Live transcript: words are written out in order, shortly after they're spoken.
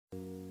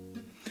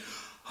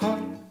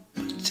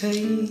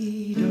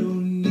potato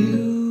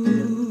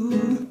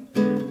new,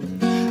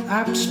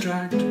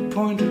 abstract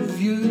point of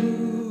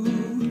view,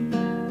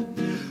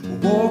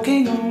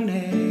 walking on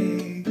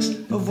eggs,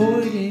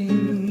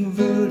 avoiding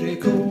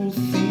vertical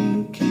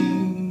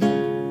thinking,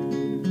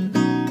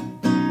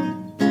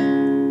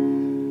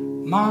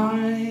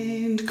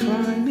 mind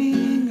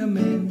climbing a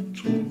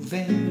mental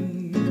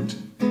vent,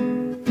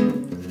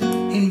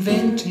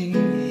 inventing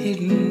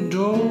hidden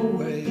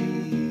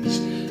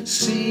doorways,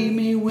 see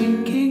me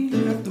winking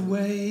at the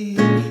way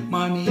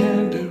my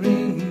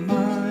meandering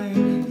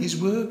mind is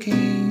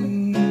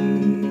working.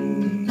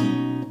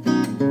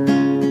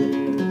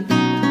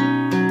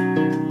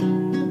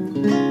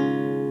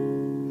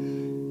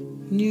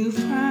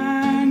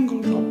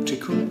 Newfangled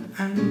optical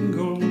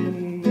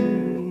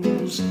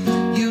angles,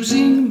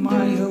 using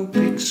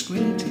myopic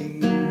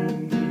squinting,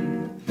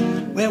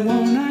 where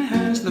one eye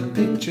has the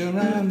picture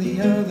and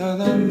the other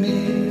the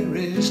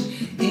merest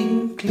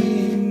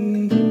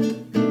inkling.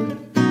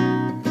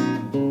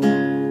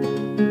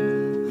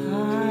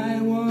 I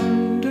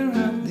wonder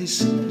at this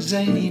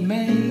zany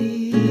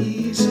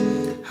maze,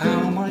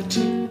 how my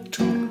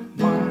TICK-TOCK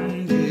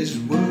mind is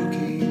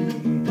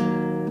working,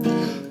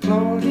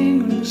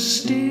 plodding and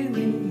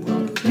steering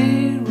well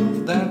clear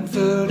of that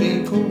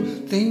vertical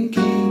thinking.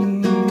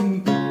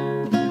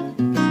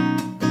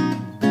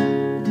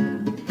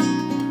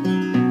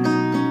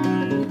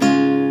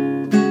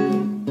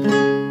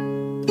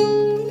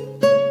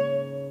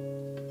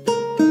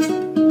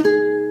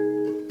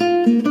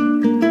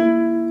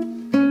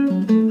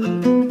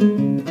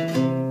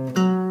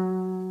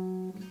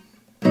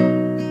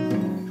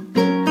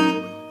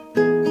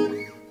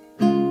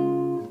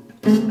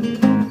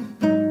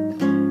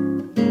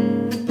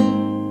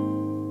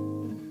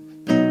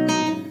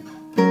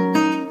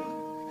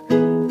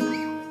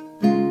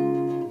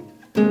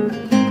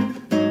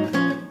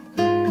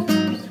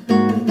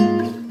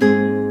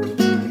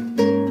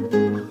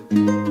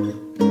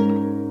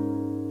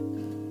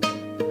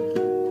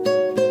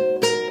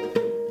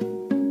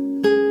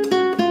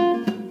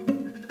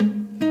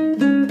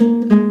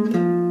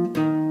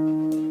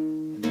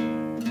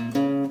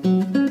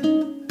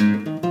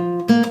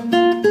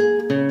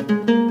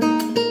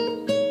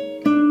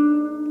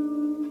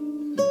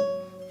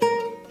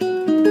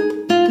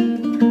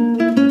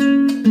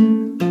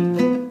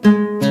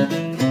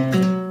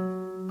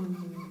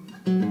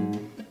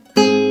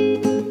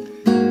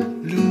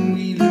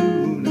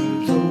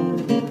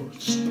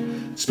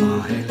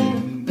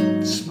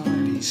 Smiling,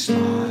 smiley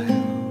smiles,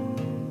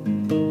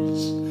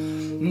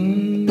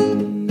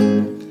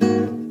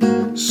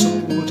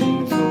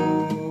 sorting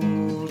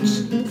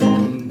thoughts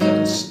from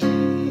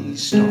dusty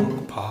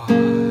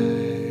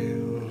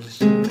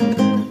stockpiles.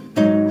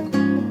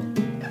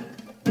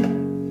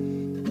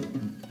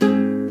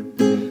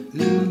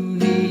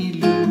 Loony,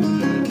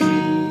 lunar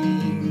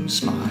dream,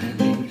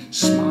 smiling,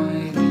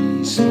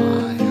 smiley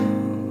smiles.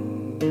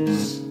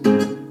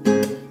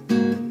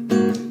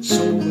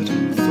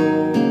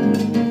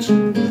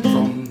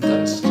 From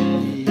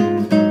dusty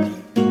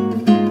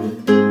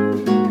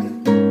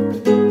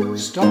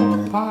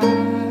stockpiles.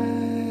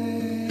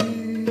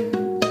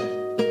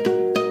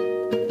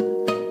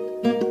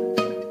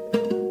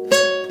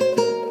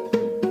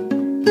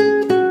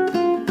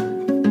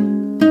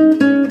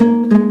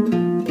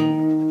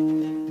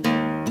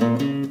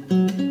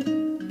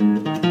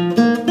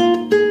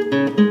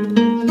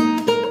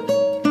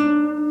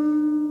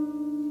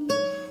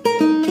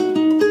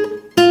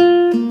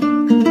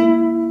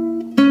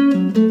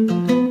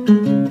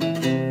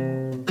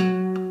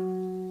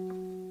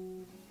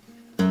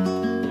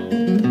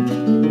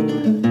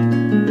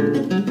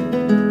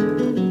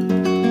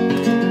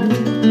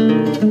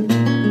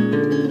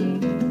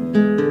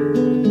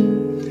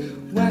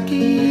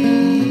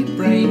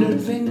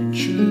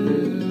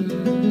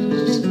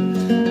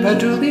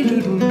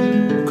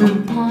 Ba-doobie-doodle-doo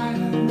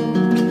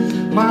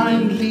compiled,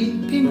 mind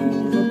leaping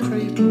over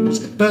cradles,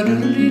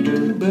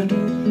 ba-doodly-doo,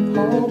 ba-doo,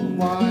 all the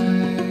while.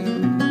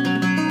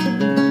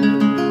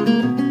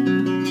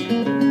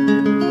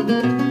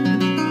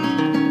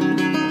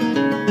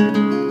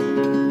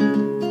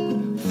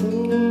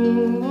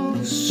 Full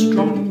of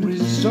strong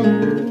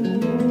resolve,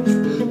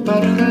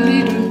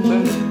 ba-doodly-doo,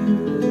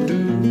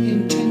 ba-doo,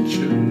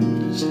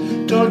 intentions,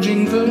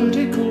 dodging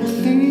vertical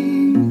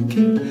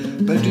thinking,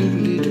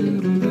 ba-doodly-doo,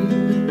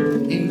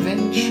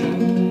 inventions.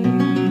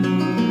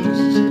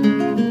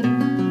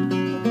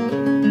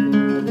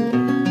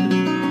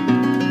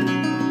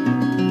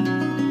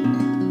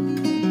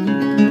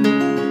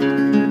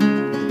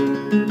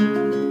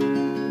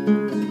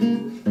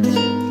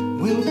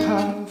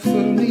 Willpower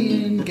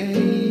firmly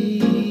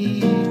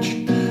engage,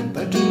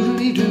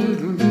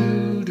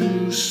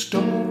 ba-doodly-doodle-doo,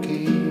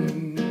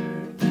 stalking,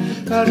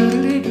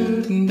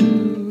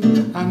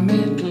 ba-doodly-doo-doo, I'm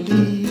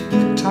mentally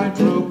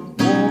tightrope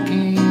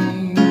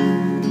walking.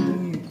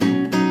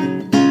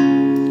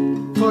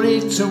 For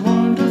it's a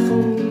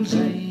wonderful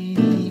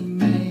zany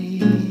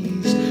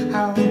maze,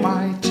 how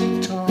my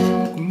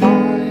TICK-TOCK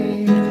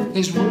mind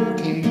is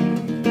working,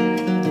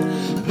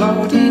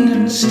 plodding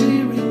and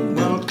steering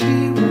well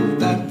clear of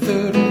that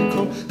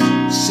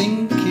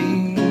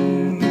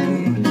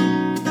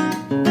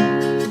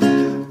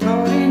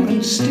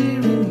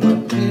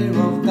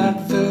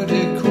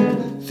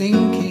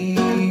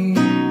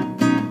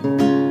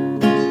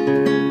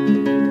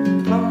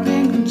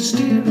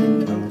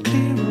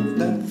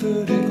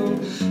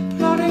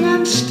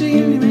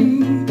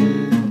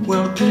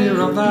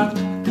of that,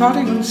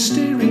 plodding and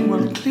steering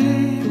well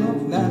clear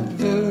of that